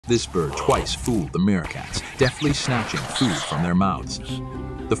This bird twice fooled the meerkats, deftly snatching food from their mouths.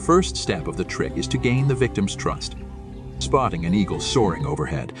 The first step of the trick is to gain the victim's trust. Spotting an eagle soaring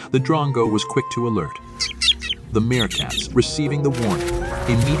overhead, the drongo was quick to alert. The meerkats, receiving the warning,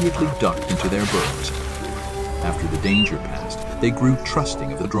 immediately ducked into their burrows. After the danger passed, they grew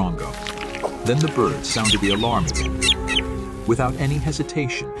trusting of the drongo. Then the bird sounded the alarm again. Without any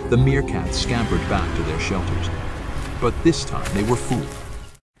hesitation, the meerkats scampered back to their shelters. But this time they were fooled.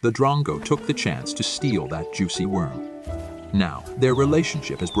 The drongo took the chance to steal that juicy worm. Now, their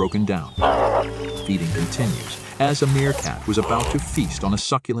relationship has broken down. Feeding continues. As a meerkat was about to feast on a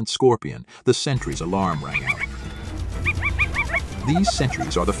succulent scorpion, the sentry's alarm rang out. These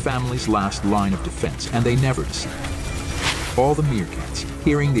sentries are the family's last line of defense, and they never deceive. All the meerkats,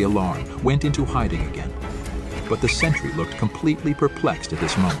 hearing the alarm, went into hiding again. But the sentry looked completely perplexed at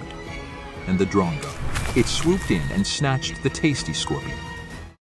this moment. And the drongo, it swooped in and snatched the tasty scorpion.